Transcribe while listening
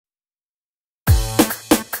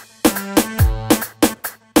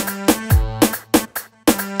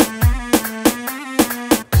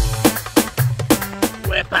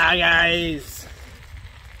Hi guys!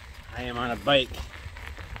 I am on a bike.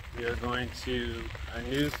 We are going to a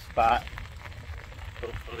new spot.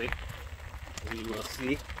 Hopefully, we will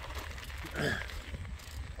see. I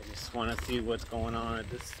just want to see what's going on at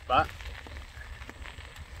this spot.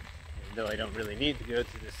 Even though I don't really need to go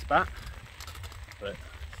to this spot. But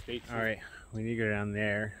stay tuned. Alright, we need to go down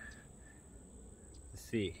there to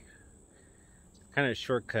see. Kind of a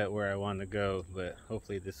shortcut where I want to go, but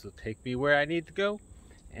hopefully this will take me where I need to go,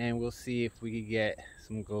 and we'll see if we can get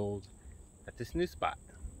some gold at this new spot,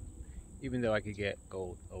 even though I could get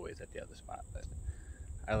gold always at the other spot, but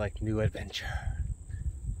I like new adventure.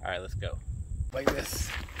 All right, let's go like this.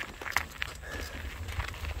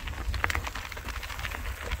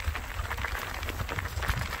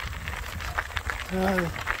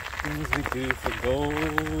 Things we do for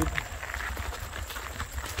gold.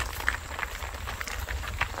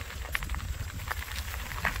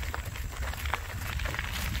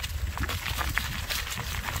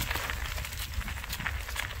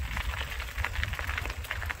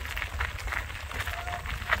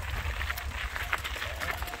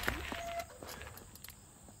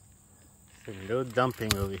 No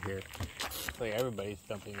dumping over here. Looks like everybody's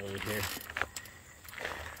dumping over here.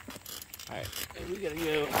 Alright, we gotta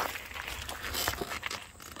go.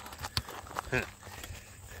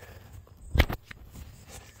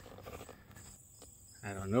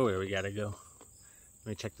 I don't know where we gotta go.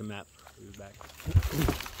 Let me check the map. We'll be back.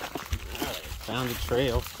 Alright, found the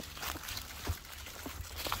trail.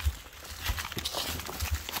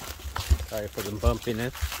 Sorry for the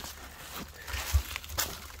bumpiness.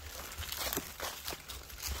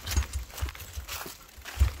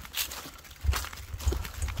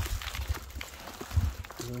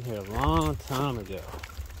 Here a long time ago.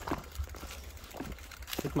 I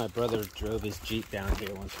think my brother drove his Jeep down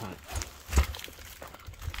here one time.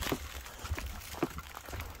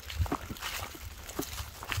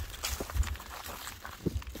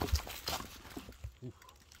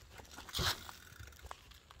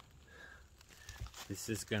 This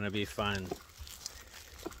is gonna be fun.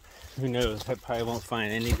 Who knows, I probably won't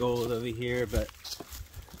find any gold over here, but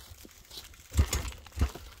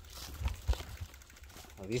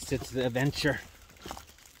at least it's the adventure.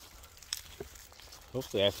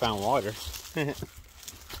 Hopefully I found water.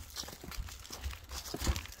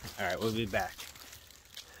 Alright, we'll be back.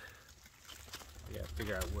 I gotta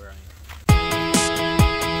figure out where I am.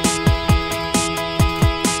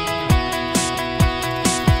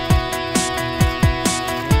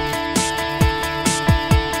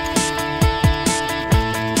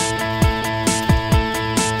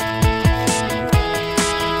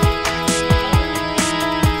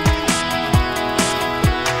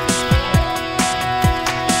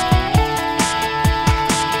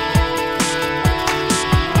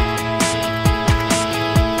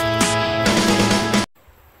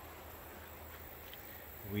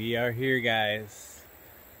 We are here, guys.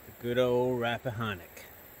 The good old Rappahannock.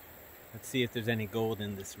 Let's see if there's any gold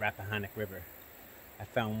in this Rappahannock River. I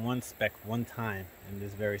found one speck one time in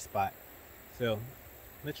this very spot. So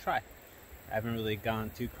let's try. I haven't really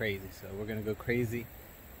gone too crazy, so we're gonna go crazy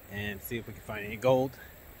and see if we can find any gold.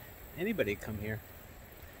 Anybody come here.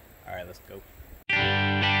 All right, let's go.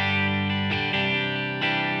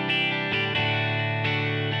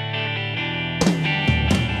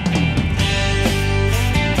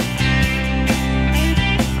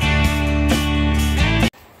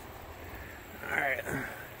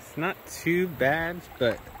 It's not too bad,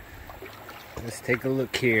 but let's take a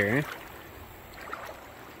look here.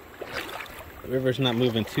 The river's not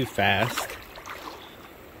moving too fast,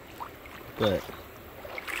 but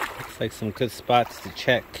looks like some good spots to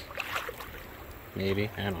check. Maybe,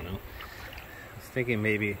 I don't know. I was thinking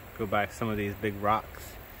maybe go by some of these big rocks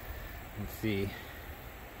and see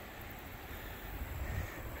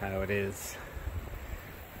how it is.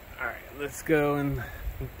 Alright, let's go and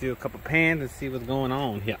do a couple pans and see what's going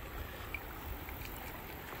on here.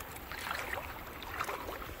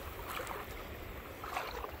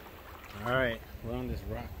 Alright, we're on this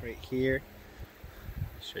rock right here.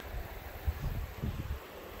 Sure.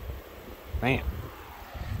 Bam.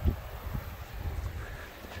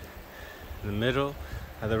 In the middle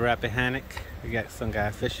of the Rappahannock, we got some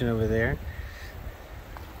guy fishing over there.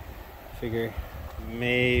 Figure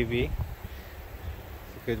maybe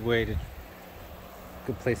it's a good way to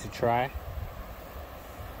good place to try.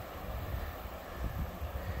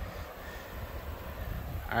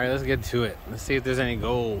 Alright, let's get to it. Let's see if there's any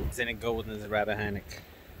gold. There's any gold in this Rappahannock.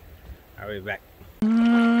 Alright, we're back.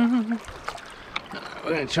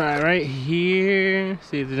 We're gonna try right here.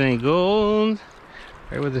 See if there's any gold.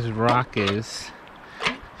 Right where this rock is.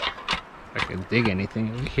 Like can dig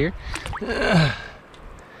anything over here.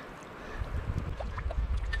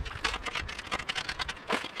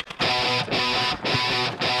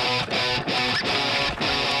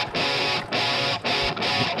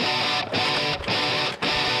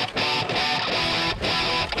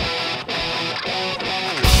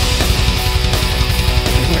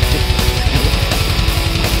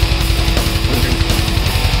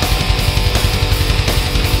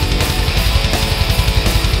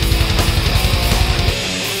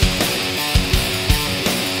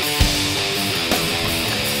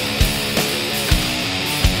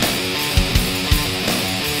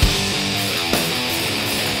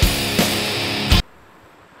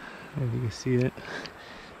 If you can see it,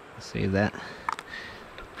 I'll save that.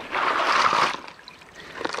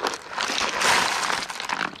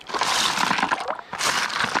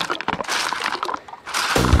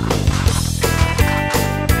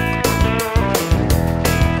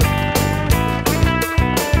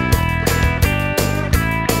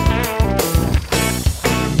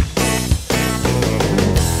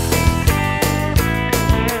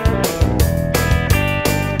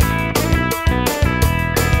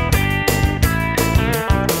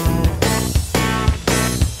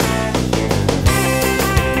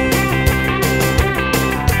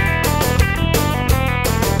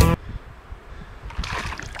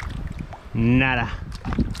 Nada.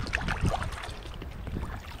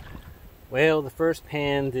 Well, the first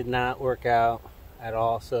pan did not work out at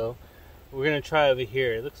all, so we're gonna try over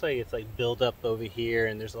here. It looks like it's like built up over here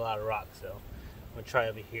and there's a lot of rocks, so I'm gonna try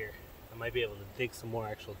over here. I might be able to dig some more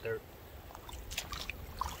actual dirt.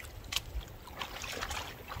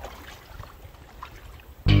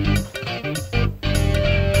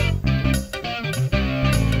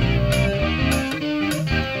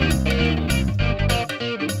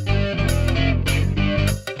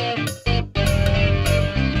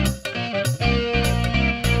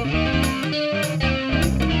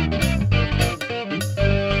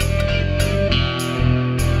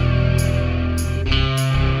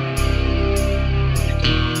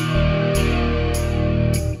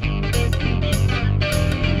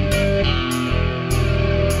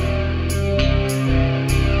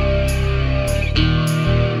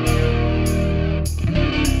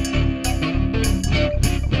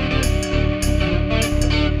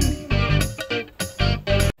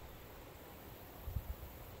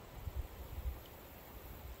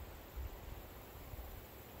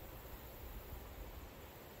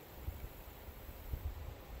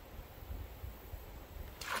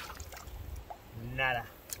 Nada.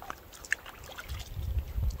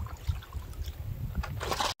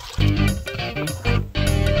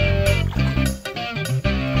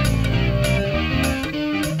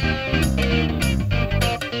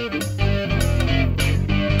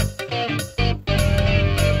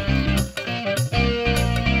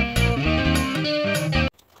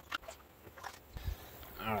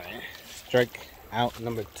 All right, strike out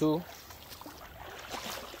number 2.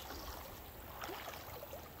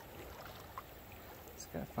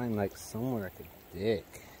 Gotta find like somewhere I could dig,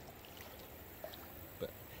 but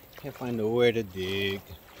can't find nowhere to dig.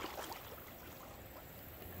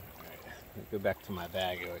 Alright, let me go back to my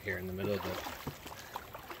bag over here in the middle of the...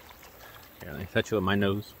 Here, let me touch it with my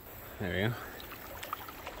nose. There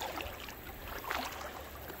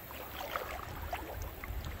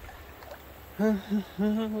we go.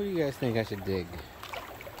 What do you guys think I should dig?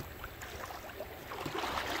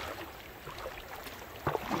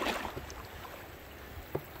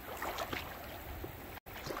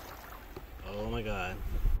 Oh my god,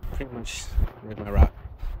 pretty much, there's my rock.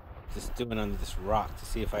 Just doing under this rock to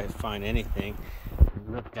see if I find anything.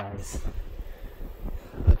 Look guys,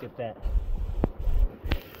 look at that.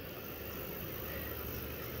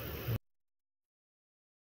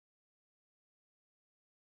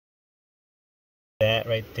 That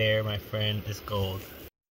right there, my friend, is gold.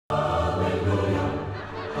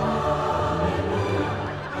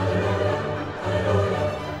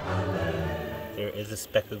 There is a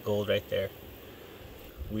speck of gold right there.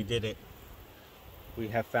 We did it. We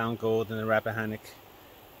have found gold in the Rappahannock.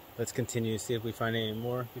 Let's continue to see if we find any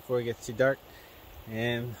more before it gets too dark,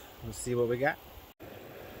 and we'll see what we got.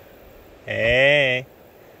 Hey,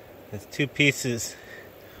 there's 2 pieces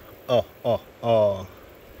of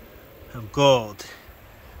gold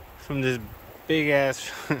from this big ass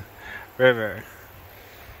river.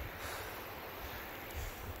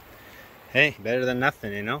 Hey, better than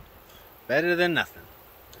nothing, you know? Better than nothing.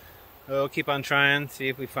 We'll keep on trying, see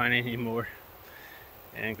if we find any more,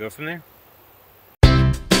 and go from there.